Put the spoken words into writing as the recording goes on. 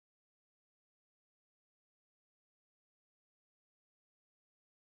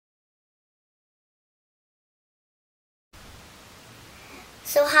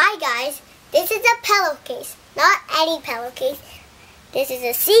So hi guys, this is a pillowcase, not any pillowcase. This is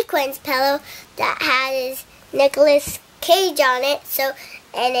a sequins pillow that has Nicolas Cage on it. So,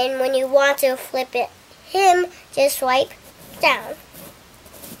 and then when you want to flip it, just swipe down.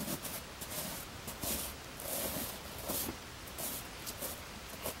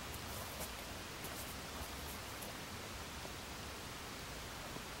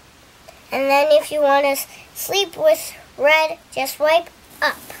 And then if you want to sleep with red, just swipe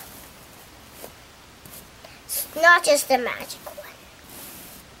up. It's not just the magic one.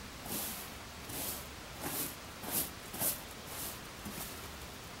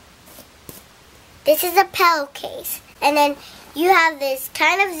 This is a pillowcase. And then you have this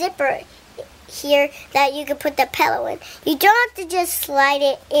kind of zipper here that you can put the pillow in. You don't have to just slide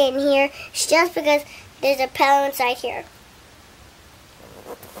it in here. It's just because there's a pillow inside here.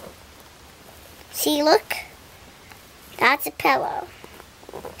 See, look. That's a pillow.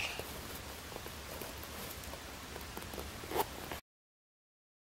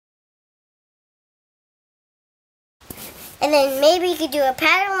 And then maybe you could do a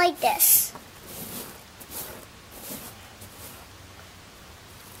pattern like this.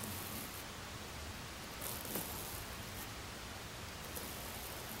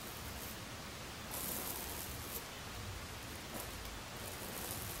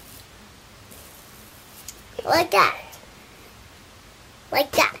 Like that.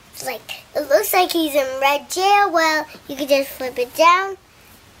 Like that. It looks like he's in red jail. Well, you could just flip it down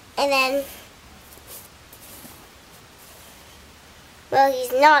and then, well,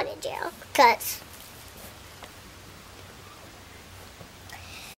 he's not in jail because